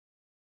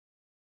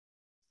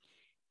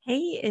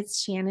Hey,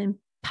 it's Shannon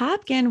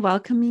Popkin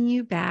welcoming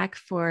you back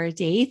for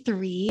day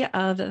 3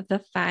 of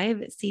the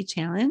 5C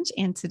challenge.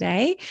 And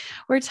today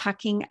we're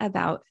talking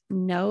about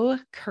no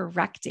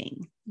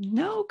correcting.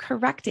 No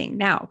correcting.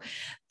 Now,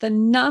 the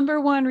number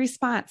one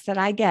response that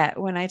I get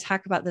when I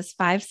talk about this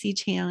 5C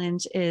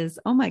challenge is,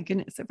 oh my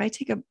goodness, if I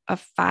take a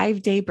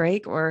 5-day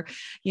break or,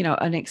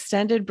 an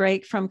extended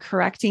break from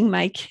correcting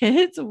my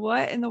kids,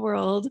 what in the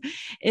world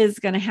is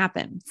going to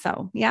happen?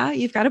 So yeah,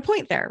 you've got a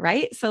point there,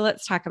 right? So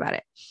let's talk about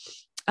it.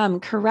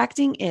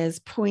 Correcting is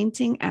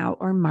pointing out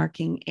or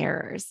marking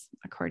errors,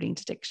 according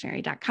to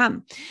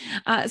dictionary.com.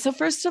 So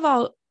first of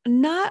all,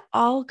 not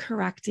all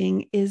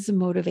correcting is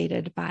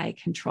motivated by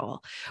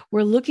control.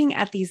 We're looking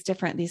at these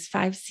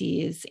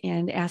 5Cs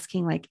and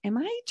asking am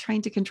I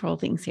trying to control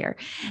things here?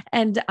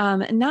 And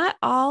not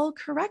all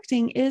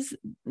correcting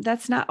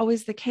that's not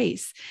always the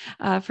case.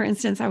 For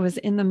instance, I was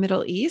in the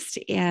Middle East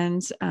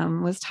and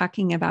was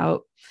talking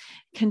about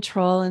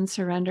control and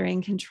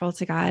surrendering control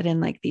to God.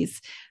 And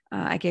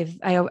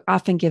I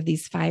often give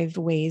these 5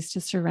 ways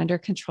to surrender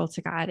control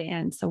to God.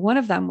 And so one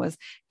of them was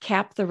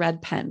cap the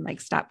red pen,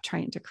 stop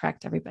trying to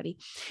correct everybody.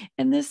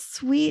 And this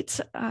sweet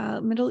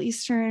Middle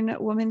Eastern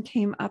woman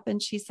came up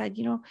and she said,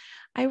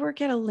 I work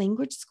at a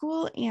language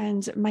school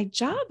and my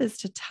job is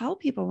to tell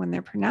people when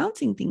they're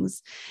pronouncing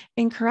things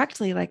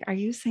incorrectly. Are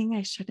you saying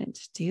I shouldn't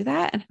do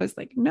that? And I was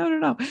like,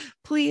 no,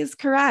 please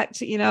correct,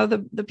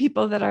 the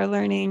people that are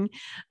learning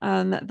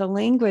the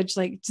language,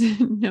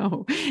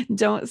 no,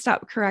 don't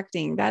stop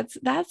correcting.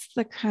 That's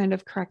the kind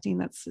of correcting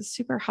that's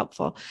super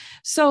helpful.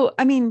 So,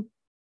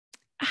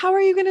 how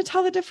are you going to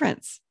tell the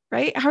difference,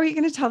 right? How are you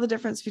going to tell the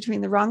difference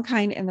between the wrong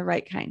kind and the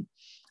right kind?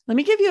 Let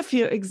me give you a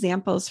few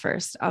examples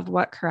first of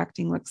what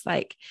correcting looks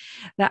like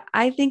that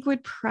I think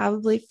would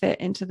probably fit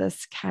into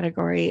this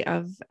category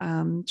of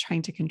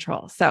trying to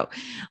control. So,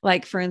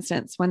 for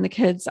instance, when the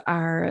kids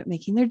are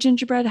making their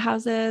gingerbread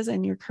houses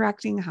and you're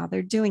correcting how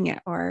they're doing it,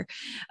 or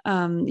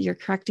you're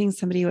correcting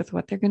somebody with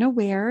what they're going to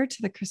wear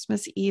to the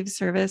Christmas Eve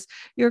service,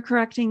 you're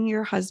correcting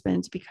your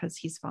husband because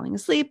he's falling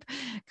asleep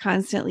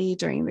constantly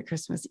during the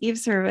Christmas Eve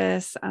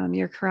service.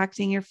 You're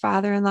correcting your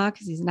father-in-law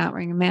because he's not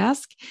wearing a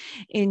mask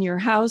in your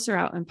house or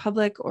out in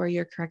public, or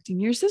you're correcting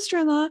your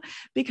sister-in-law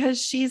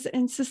because she's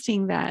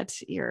insisting that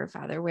your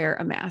father wear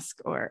a mask,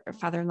 or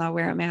father-in-law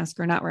wear a mask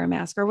or not wear a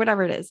mask, or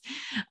whatever it is.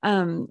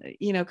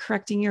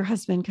 Correcting your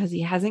husband because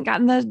he hasn't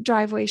gotten the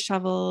driveway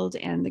shoveled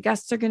and the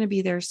guests are going to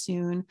be there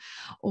soon,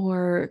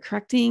 or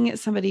correcting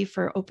somebody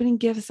for opening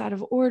gifts out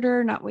of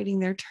order, not waiting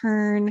their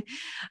turn,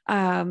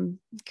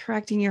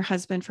 correcting your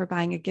husband for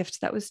buying a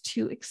gift that was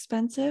too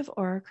expensive,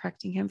 or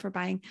correcting him for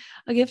buying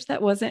a gift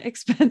that wasn't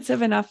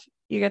expensive enough.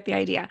 You get the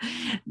idea.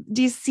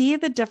 Do you see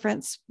the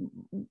difference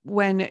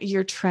when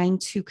you're trying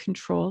to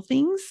control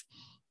things,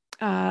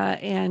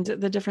 and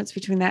the difference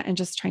between that and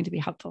just trying to be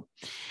helpful?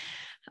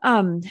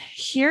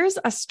 Here's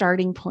a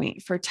starting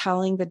point for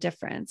telling the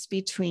difference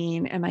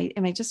between am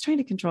I just trying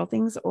to control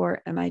things,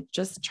 or am I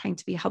just trying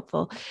to be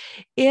helpful?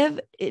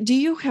 Do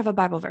you have a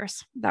Bible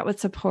verse that would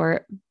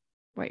support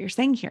what you're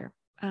saying here?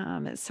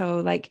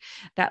 So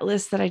that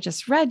list that I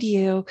just read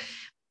you,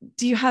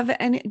 do you have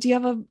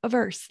a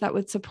verse that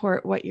would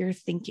support what you're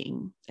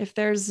thinking? If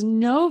there's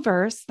no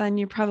verse, then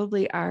you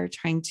probably are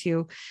trying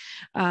to,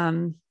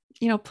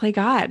 play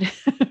God,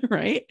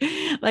 right?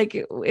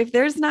 If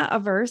there's not a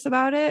verse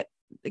about it,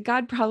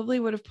 God probably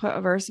would have put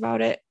a verse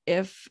about it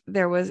if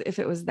it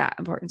was that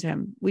important to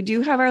him. We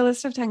do have our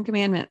list of 10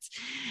 commandments.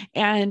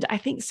 And I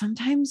think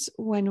sometimes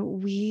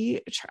when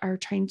we are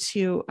trying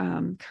to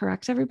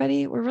correct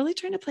everybody, we're really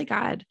trying to play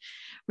God.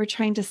 We're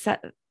trying to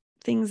set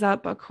things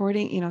up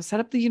set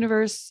up the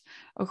universe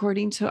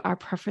according to our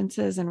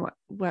preferences and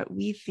what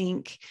we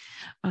think,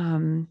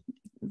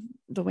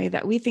 the way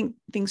that we think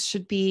things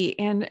should be.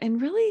 And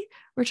really,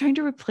 we're trying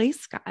to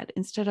replace God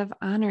instead of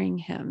honoring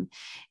him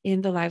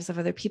in the lives of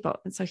other people.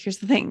 And so here's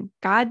the thing: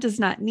 God does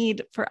not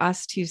need for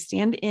us to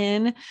stand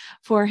in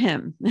for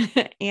him.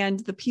 And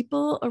the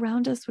people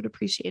around us would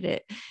appreciate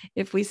it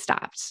if we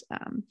stopped.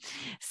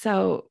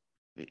 So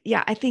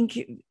yeah, I think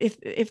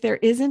if there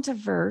isn't a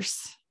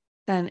verse,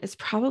 then it's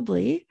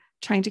probably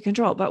trying to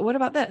control. But what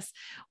about this?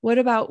 What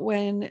about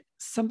when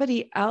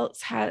somebody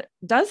else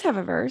does have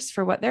a verse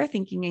for what they're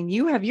thinking, and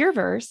you have your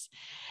verse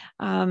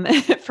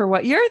for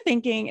what you're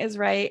thinking is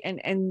right,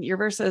 and your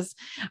verses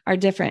are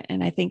different?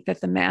 And I think that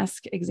the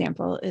mask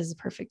example is a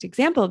perfect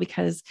example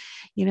because,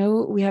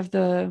 we have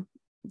the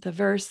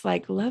verse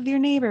love your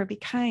neighbor, be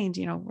kind,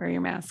 wear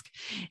your mask.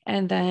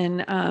 And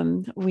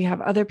then we have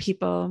other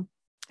people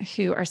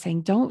who are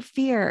saying, don't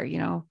fear,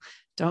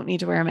 don't need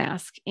to wear a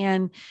mask.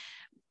 And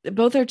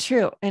both are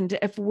true. And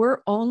if we're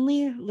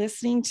only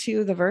listening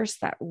to the verse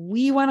that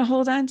we want to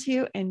hold on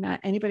to and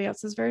not anybody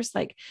else's verse,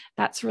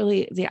 that's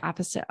really the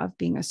opposite of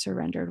being a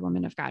surrendered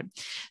woman of God.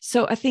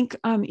 So I think,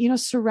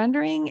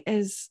 surrendering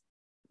is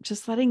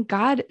just letting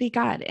God be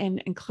God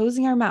and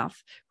closing our mouth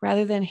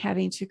rather than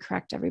having to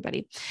correct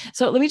everybody.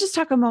 So let me just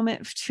talk a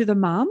moment to the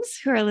moms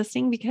who are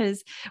listening,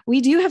 because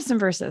we do have some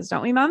verses,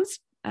 don't we, moms?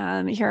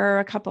 Here are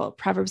a couple.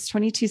 Proverbs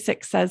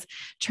 22:6 says,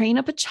 train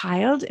up a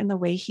child in the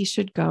way he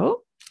should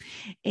go.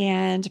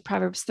 And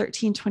Proverbs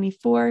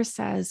 13:24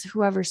 says,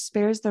 whoever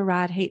spares the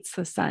rod hates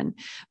the son,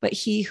 but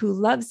he who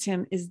loves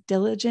him is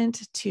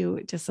diligent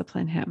to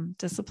discipline him.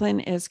 Discipline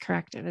is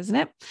corrective, isn't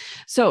it?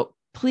 So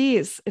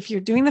please, if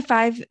you're doing the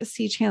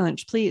 5C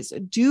challenge, please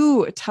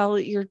do tell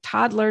your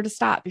toddler to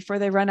stop before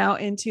they run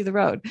out into the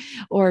road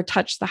or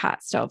touch the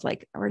hot stove.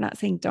 Like, we're not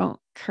saying don't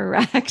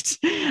correct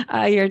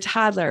your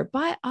toddler,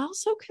 but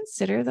also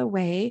consider the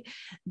way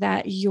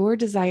that your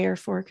desire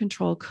for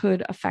control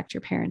could affect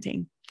your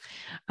parenting.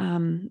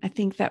 I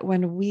think that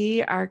when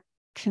we are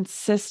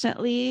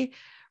consistently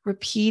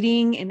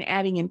repeating and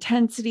adding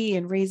intensity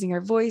and raising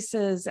our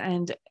voices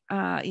and,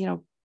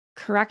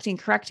 correcting,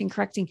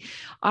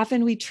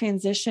 often we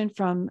transition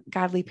from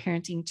godly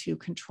parenting to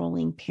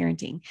controlling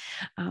parenting.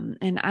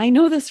 And I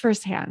know this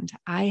firsthand.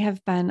 I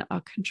have been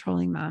a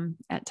controlling mom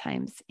at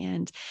times.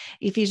 And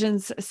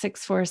Ephesians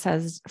 6:4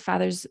 says,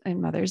 fathers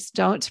and mothers,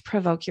 don't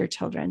provoke your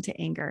children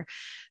to anger.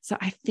 So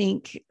I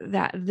think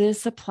that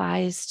this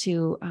applies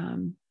to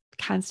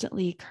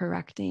constantly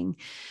correcting.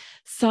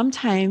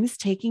 Sometimes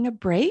taking a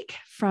break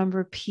from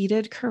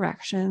repeated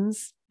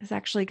corrections is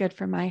actually good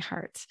for my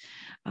heart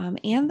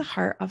and the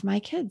heart of my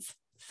kids.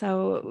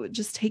 So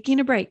just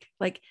taking a break,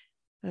 like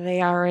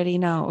they already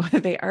know,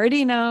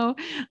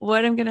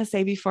 what I'm going to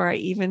say before I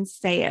even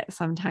say it.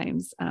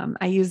 Sometimes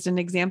I used an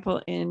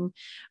example in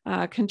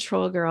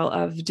Control Girl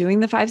of doing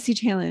the 5C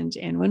challenge.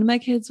 And one of my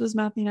kids was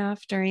mouthing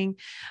off during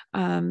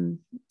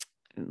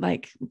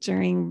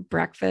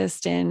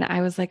breakfast. And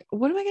I was like,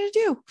 what am I going to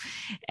do?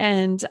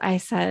 And I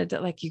said,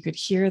 like, you could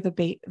hear the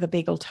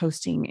bagel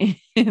toasting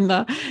in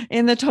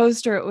the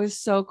toaster. It was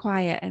so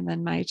quiet. And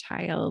then my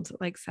child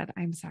said,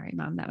 I'm sorry,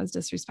 Mom, that was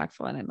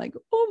disrespectful. And I'm like,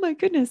 oh my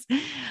goodness.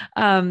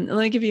 Let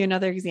me give you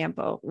another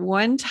example.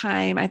 One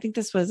time, I think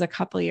this was a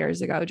couple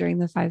years ago during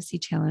the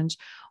 5C challenge,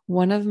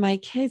 one of my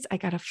kids, I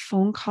got a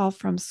phone call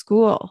from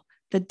school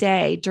the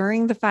day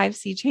during the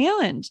 5C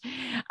challenge.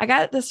 I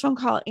got this phone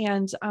call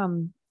and,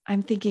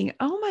 I'm thinking,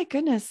 oh my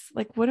goodness,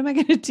 what am I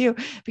going to do?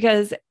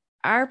 Because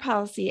our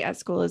policy at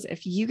school is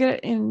if you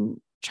get in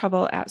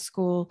trouble at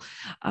school,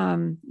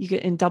 you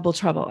get in double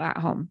trouble at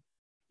home.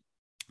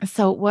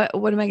 So what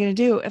am I going to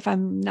do if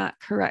I'm not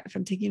correct, if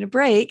I'm taking a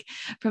break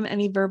from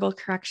any verbal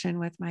correction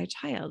with my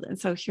child? And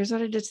so here's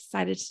what I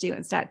decided to do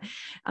instead.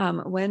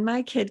 When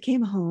my kid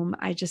came home,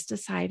 I just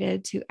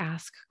decided to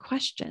ask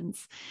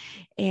questions.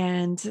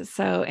 And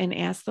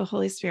ask the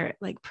Holy Spirit,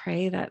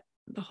 pray that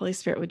the Holy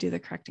Spirit would do the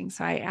correcting.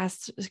 So I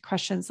asked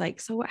questions like,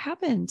 so what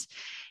happened?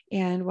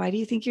 And why do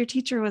you think your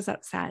teacher was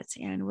upset?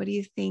 And what do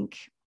you think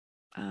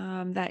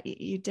that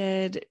you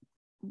did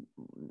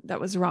that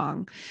was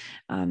wrong?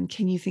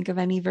 Can you think of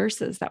any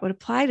verses that would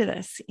apply to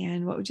this?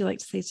 And what would you like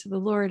to say to the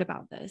Lord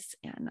about this?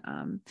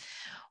 And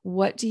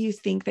what do you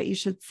think that you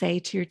should say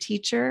to your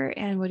teacher?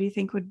 And what do you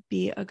think would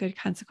be a good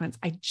consequence?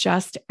 I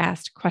just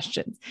asked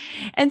questions.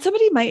 And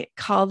somebody might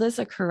call this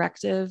a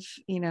corrective,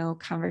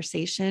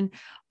 conversation,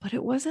 but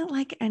it wasn't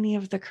like any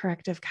of the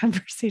corrective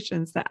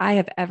conversations that I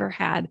have ever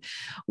had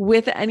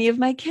with any of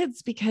my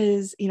kids,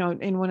 because,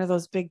 in one of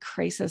those big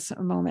crisis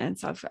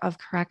moments of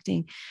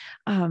correcting,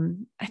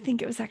 I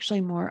think it was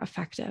actually more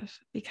effective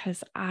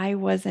because I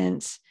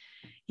wasn't,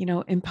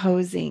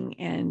 imposing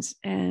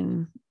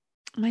and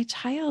my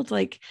child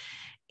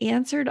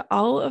answered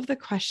all of the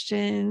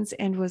questions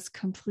and was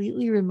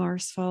completely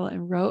remorseful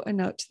and wrote a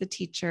note to the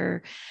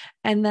teacher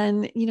and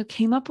then,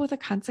 came up with a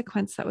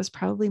consequence that was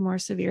probably more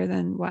severe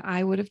than what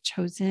I would have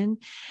chosen.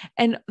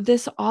 And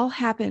this all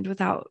happened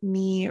without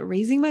me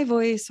raising my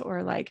voice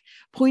or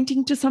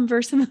pointing to some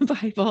verse in the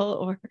Bible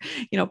or,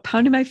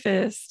 pounding my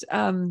fist.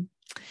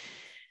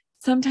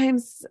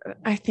 Sometimes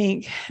I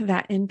think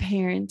that in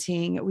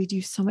parenting, we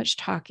do so much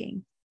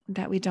talking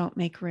that we don't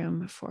make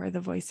room for the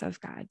voice of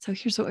God. So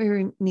here's what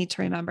we need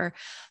to remember.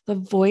 The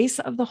voice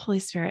of the Holy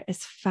Spirit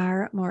is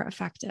far more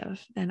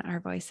effective than our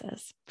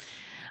voices.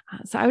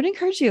 So I would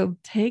encourage you,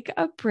 take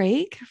a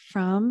break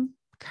from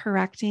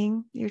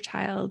correcting your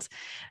child.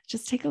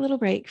 Just take a little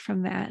break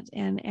from that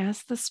and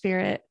ask the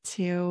Spirit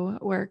to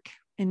work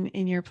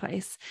in your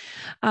place.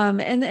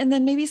 And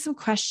then maybe some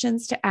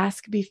questions to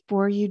ask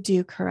before you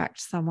do correct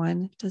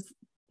someone.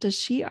 Does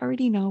she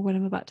already know what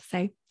I'm about to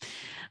say?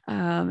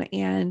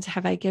 And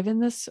have I given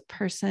this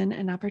person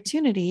an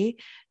opportunity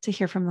to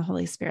hear from the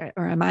Holy Spirit?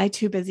 Or am I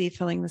too busy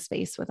filling the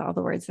space with all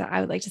the words that I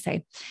would like to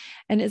say?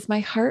 And is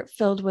my heart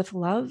filled with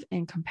love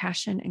and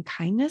compassion and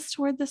kindness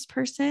toward this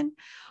person?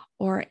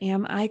 Or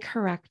am I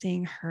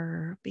correcting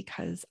her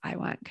because I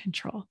want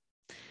control?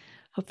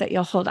 Hope that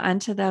you'll hold on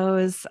to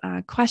those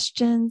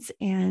questions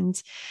and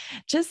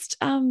just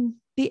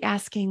be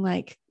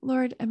asking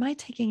Lord, am I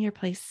taking your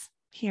place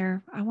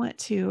here? I want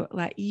to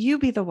let you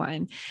be the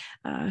one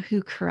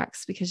who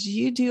corrects because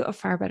you do a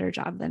far better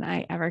job than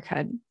I ever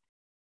could.